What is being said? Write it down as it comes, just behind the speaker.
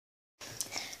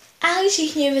Ahoj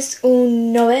všichni, vy jste u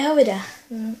nového videa.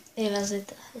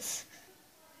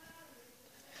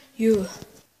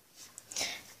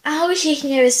 Ahoj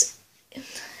všichni,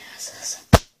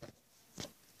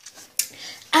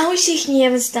 Ahoj všichni,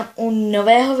 já jsem tam u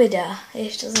nového videa.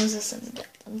 Ještě jsem zase dal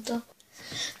tamto.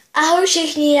 Ahoj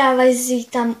všichni, já vás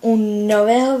vítám u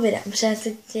nového videa. Protože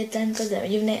je ten pozdrav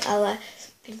divný, ale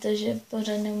protože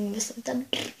pořád nemůžu vyslat tam,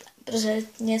 protože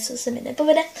něco se mi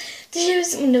nepovede. Takže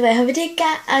jsem u nového videjka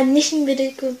a dnešní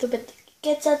videjku to bude taky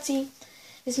kecací.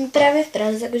 My jsme právě v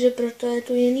Praze, takže proto je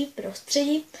tu jiný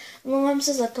prostředí. Omlouvám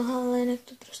se za to, ale jinak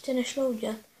to prostě nešlo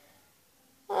udělat.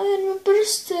 A jenom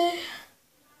prostě...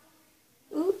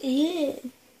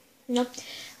 No.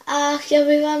 A chtěl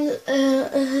bych vám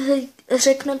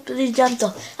řeknout, když dělám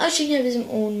to. A všichni jsem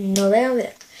u nového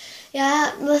videa.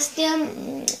 Já vlastně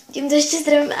tímto ještě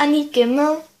zdravím Annie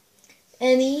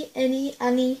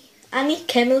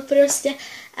Kemel prostě.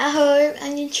 Ahoj,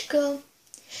 Aničko.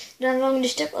 Dám vám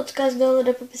když tak odkaz dolů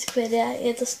do popisku videa.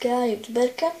 Je to skvělá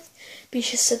youtuberka.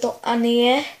 Píše se to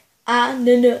Anie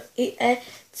A-N-N-I-E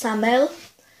Camel.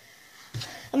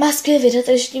 A má skvělé video,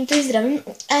 takže tímto ji zdravím.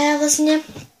 A já vlastně,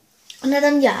 ona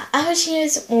tam dělá ahoj všichni,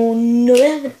 jsem u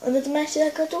nového videa. Ona tam má ještě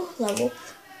takovou tu hlavu.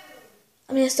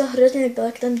 A mě z toho hrozně líbilo,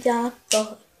 jak tam dělá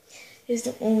tohle.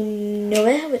 Jsem u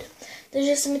nového videa.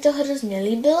 Takže se mi to hrozně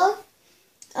líbilo.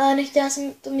 Ale nechtěla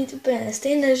jsem to mít úplně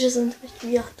nestejné, takže jsem to ještě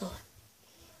udělala tohle.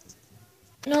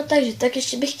 No takže, tak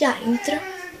ještě bych chtěla intro.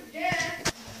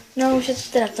 No už je to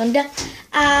teda Tonda.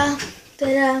 A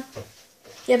teda,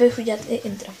 já bych udělat i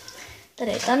intro.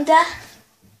 Tady je Tonda.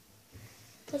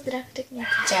 Pozdrav, tak nějak.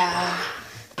 Čau.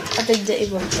 A teď jde i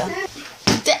Vojta.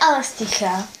 Ty ale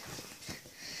stichá.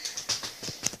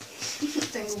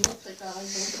 Ten vůbec takhle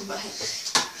byl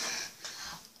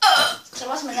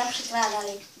třeba jsme tam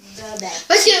přikládali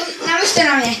Počkej, namožte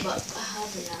na mě.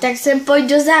 Tak sem pojď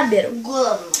do záběru.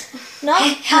 Gulovno. No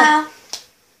a...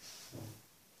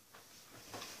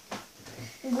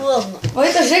 Gulovno.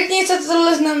 Vojto, řekni, co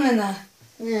tohle znamená.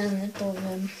 Ne,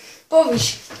 nepovím.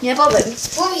 Povíš. Nepovím.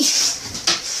 Povíš.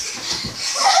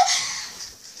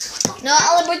 No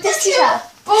ale buďte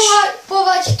stichá.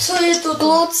 Povaď, co je to?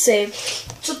 Kluci.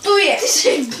 Co to je? Ty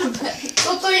jsi blbý.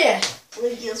 Co to je?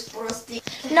 Lidi sprostý.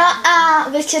 No a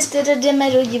večer teda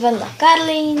jdeme do divadla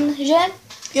Karlín, že?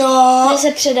 Jo. Kde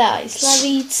se předávají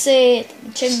slavíci,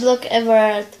 Czech Block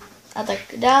Award a tak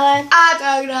dále. A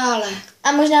tak dále.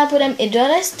 A možná půjdeme i do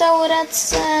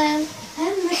restaurace.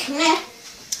 Ne.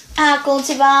 A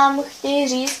kluci vám chtějí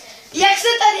říct, Jak se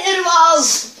tady rval?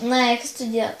 ne, jak se to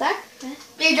dělá, tak? Ne?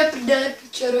 Běž do prdele,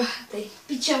 pičo rohatý.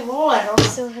 Piče vole, no.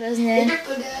 Jsou Běž hrozně...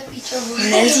 do prdele, pičo vole.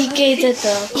 Neříkejte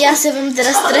to. Já se vám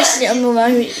teda strašně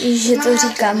omlouvám, že to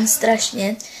říkám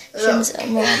strašně. Všem se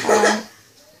omlouvám, ale...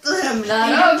 To znamená,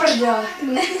 No prdele.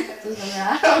 to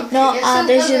znamená. No a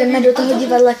takže jdeme do toho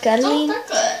divadla Karlín.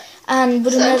 A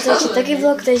budu natáčet taky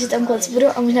vlog, takže tam kluci budou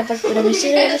a možná pak půjdeme ještě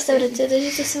do restaurace,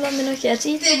 takže to jsem vám jenom chtěla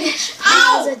říct.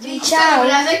 A zatím čau.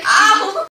 Au.